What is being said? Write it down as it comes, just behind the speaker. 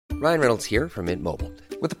Ryan Reynolds here from Mint Mobile.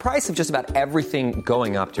 With the price of just about everything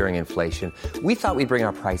going up during inflation, we thought we'd bring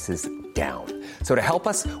our prices down. So to help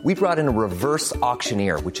us, we brought in a reverse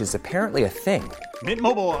auctioneer, which is apparently a thing. Mint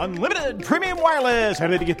Mobile Unlimited Premium Wireless. How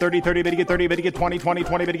to get 30, 30, bit to get 30, bit to get 20, 20,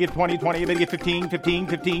 20, bit to get 20, 20, bit to get 15, 15,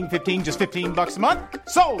 15, 15, just $15 a month?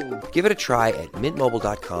 Sold! Give it a try at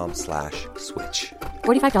mintmobile.com/switch.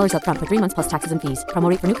 $45 up front for 3 months plus taxes and fees. Promo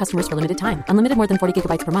rate for new customers for limited time. Unlimited more than 40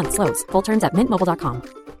 gigabytes per month. Slows full terms at mintmobile.com.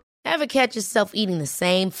 Ever catch yourself eating the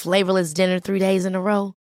same flavorless dinner 3 days in a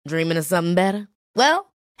row? Dreaming of something better?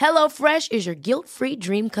 Well, HelloFresh is your guilt-free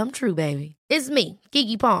dream come true, baby. It's me,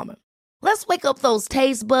 Keke Palmer. Let's wake up those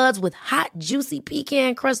taste buds with hot, juicy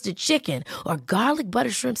pecan-crusted chicken or garlic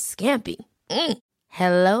butter shrimp scampi.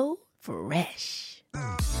 Hello Fresh.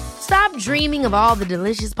 Stop dreaming of all the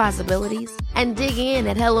delicious possibilities and dig in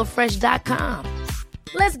at HelloFresh.com.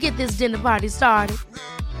 Let's get this dinner party started.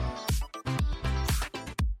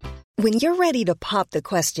 When you're ready to pop the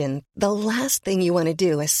question, the last thing you want to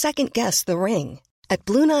do is second-guess the ring. At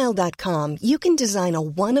BlueNile.com, you can design a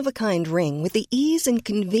one-of-a-kind ring with the ease and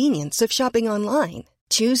convenience of shopping online.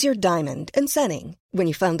 Choose your diamond and setting. When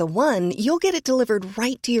you find the one, you'll get it delivered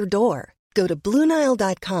right to your door. Go to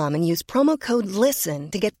BlueNile.com and use promo code LISTEN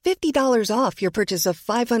to get $50 off your purchase of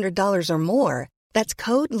 $500 or more. That's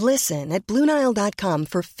code LISTEN at BlueNile.com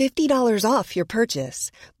for $50 off your purchase.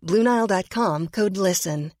 BlueNile.com, code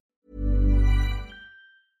LISTEN.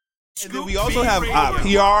 And then we also have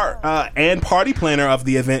PR and party planner of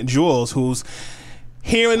the event, Jules, who's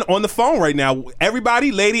here on the phone right now.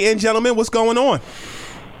 Everybody, lady and gentlemen, what's going on?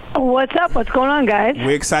 What's up? What's going on, guys?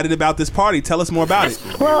 We're excited about this party. Tell us more about it.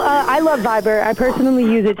 Well, I love Viber. I personally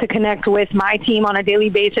use it to connect with my team on a daily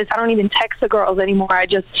basis. I don't even text the girls anymore. I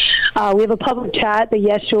just, we have a public chat, the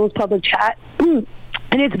Yes Jules public chat. And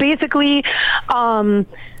it's basically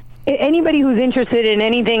anybody who's interested in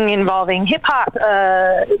anything involving hip-hop,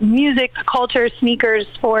 music, culture, sneakers,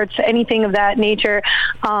 sports, anything of that nature,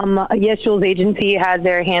 Yes Jules Agency has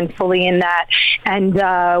their hands fully in that. And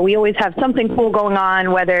we always have something cool going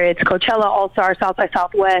on, whether it's Coachella, All-Star, South by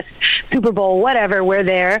Southwest, Super Bowl, whatever, we're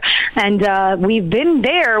there. And we've been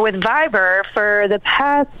there with Viber for the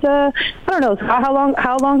past, I don't know,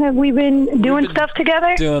 how long have we been doing stuff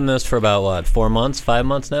together? Doing this for about, 4 months, 5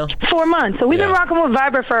 months now? 4 months. So we've been rocking with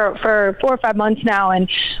Viber for 4 or 5 months now, and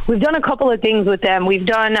we've done a couple of things with them. We've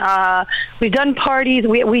done parties.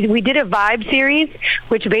 We did a Vibe series,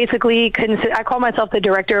 which basically I call myself the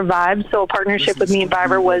director of Vibes, so a partnership with me and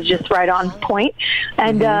Viber was just right on point.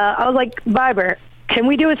 And I was like, Viber, can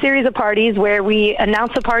we do a series of parties where we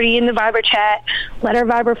announce a party in the Viber chat, let our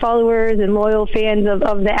Viber followers and loyal fans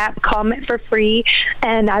of the app come for free,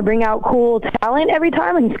 and I bring out cool talent every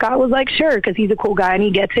time? And Scott was like, sure, because he's a cool guy and he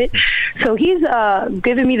gets it. So he's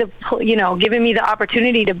giving me the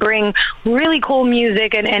opportunity to bring really cool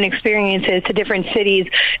music and experiences to different cities,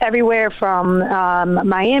 everywhere from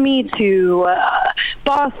Miami to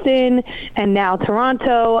Boston and now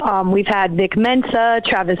Toronto. We've had Vic Mensa,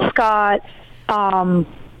 Travis Scott.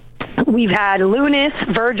 We've had Lunis,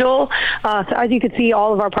 Virgil. So as you can see,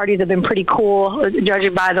 all of our parties have been pretty cool,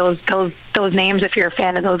 judging by those names, if you're a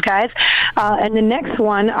fan of those guys. And the next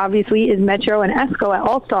one, obviously, is Metro and Esco at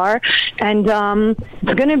All-Star. And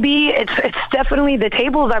it's going to be, it's definitely, the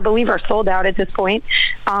tables, I believe, are sold out at this point.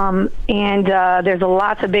 And there's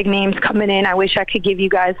lots of big names coming in. I wish I could give you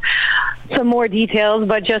guys some more details,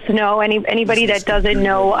 but just know, anybody that doesn't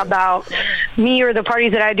know about me or the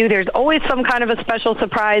parties that I do, there's always some kind of a special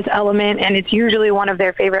surprise element, and it's usually one of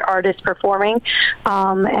their favorite artists performing.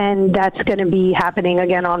 And that's going to be happening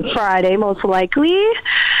again on Friday, most likely.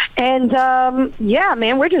 And yeah,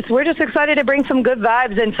 man, we're just excited to bring some good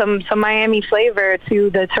vibes and some Miami flavor to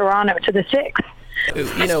the Six.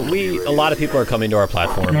 You know, a lot of people are coming to our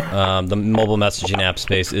platform. The mobile messaging app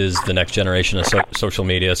space is the next generation of social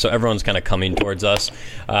media, so everyone's kind of coming towards us.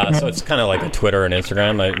 So it's kind of like a Twitter and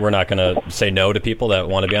Instagram. We're not going to say no to people that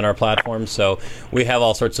want to be on our platform. So we have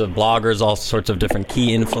all sorts of bloggers, all sorts of different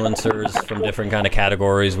key influencers from different kind of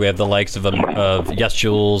categories. We have the likes of Yes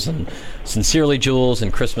Jules and Sincerely Jules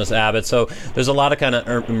and Christmas Abbott. So there's a lot of kind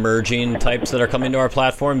of emerging types that are coming to our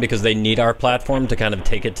platform because they need our platform to kind of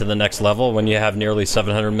take it to the next level. When you have nearly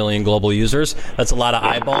 700 million global users, that's a lot of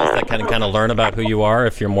eyeballs that can kind of learn about who you are.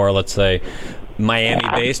 If you're more, let's say,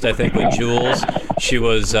 Miami-based, I think with Jules,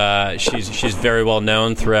 she's very well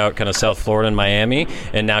known throughout kind of South Florida and Miami,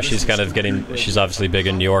 and now she's obviously big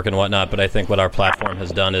in New York and whatnot. But I think what our platform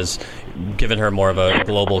has done is given her more of a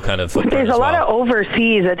global kind of footprint. There's a lot of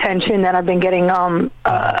overseas attention that I've been getting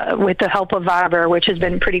with the help of Viber, which has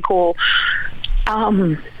been pretty cool.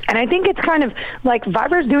 And I think it's kind of like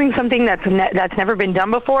Viber's doing something that's never been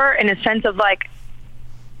done before, in a sense of like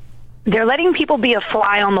they're letting people be a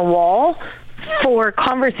fly on the wall for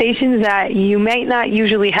conversations that you might not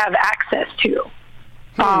usually have access to.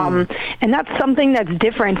 And that's something that's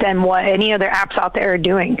different than what any other apps out there are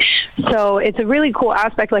doing. So it's a really cool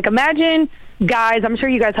aspect. Like, imagine, guys, I'm sure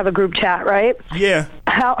you guys have a group chat, right? Yeah.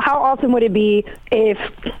 How awesome would it be if,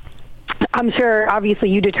 I'm sure,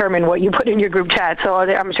 obviously, you determine what you put in your group chat, so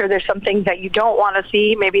I'm sure there's some things that you don't want to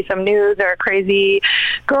see, maybe some news or crazy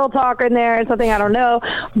girl talk in there or something, I don't know.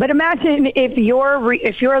 But imagine if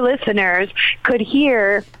your listeners could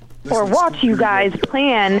hear or watch you guys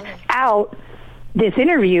plan out this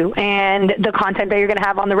interview and the content that you're going to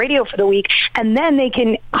have on the radio for the week, and then they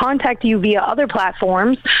can contact you via other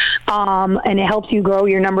platforms, and it helps you grow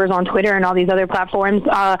your numbers on Twitter and all these other platforms,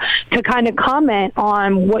 to kind of comment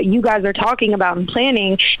on what you guys are talking about and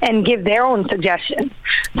planning and give their own suggestions.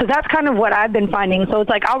 So that's kind of what I've been finding. So it's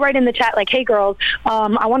like, I'll write in the chat like, hey girls,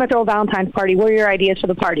 I want to throw a Valentine's party. What are your ideas for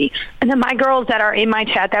the party? And then my girls that are in my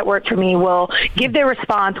chat that work for me will give their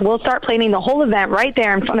response. We'll start planning the whole event right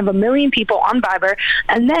there in front of 1 million people on Viber.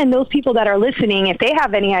 And then those people that are listening, if they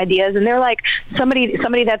have any ideas, and they're like,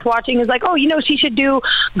 somebody that's watching is like, oh, she should do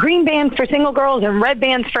green bands for single girls and red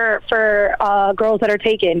bands for girls that are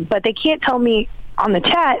taken. But they can't tell me on the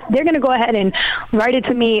chat. They're going to go ahead and write it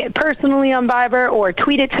to me personally on Viber, or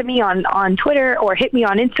tweet it to me on Twitter, or hit me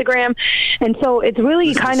on Instagram. And so it's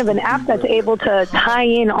really kind of an app that's able to tie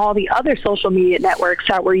in all the other social media networks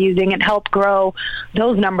that we're using and help grow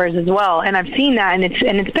those numbers as well. And I've seen that, and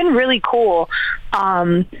it's been really cool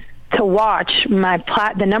to watch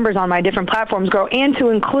the numbers on my different platforms grow, and to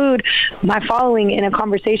include my following in a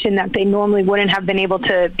conversation that they normally wouldn't have been able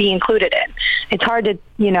to be included in. It's hard to,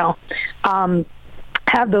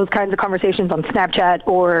 have those kinds of conversations on Snapchat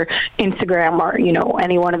or Instagram or,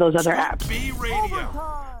 any one of those other apps.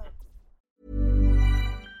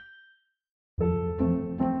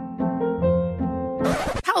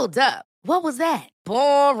 Hold up. What was that?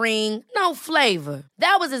 Boring. No flavor.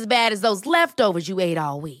 That was as bad as those leftovers you ate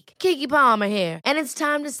all week. Keke Palmer here, and it's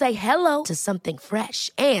time to say hello to something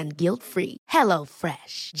fresh and guilt-free. Hello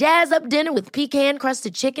Fresh. Jazz up dinner with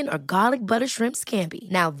pecan-crusted chicken or garlic butter shrimp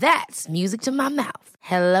scampi. Now that's music to my mouth.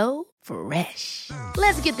 Hello Fresh.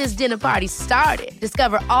 Let's get this dinner party started.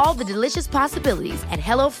 Discover all the delicious possibilities at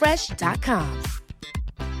HelloFresh.com.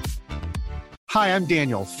 Hi, I'm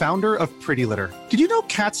Daniel, founder of Pretty Litter. Did you know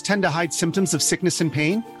cats tend to hide symptoms of sickness and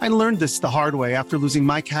pain? I learned this the hard way after losing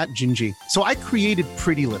my cat, Gingy. So I created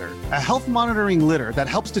Pretty Litter, a health monitoring litter that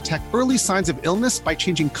helps detect early signs of illness by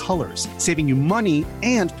changing colors, saving you money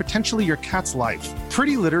and potentially your cat's life.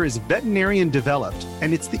 Pretty Litter is veterinarian developed,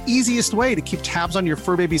 and it's the easiest way to keep tabs on your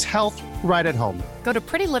fur baby's health right at home. Go to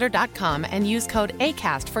prettylitter.com and use code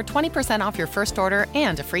ACAST for 20% off your first order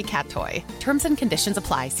and a free cat toy. Terms and conditions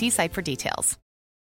apply. See site for details.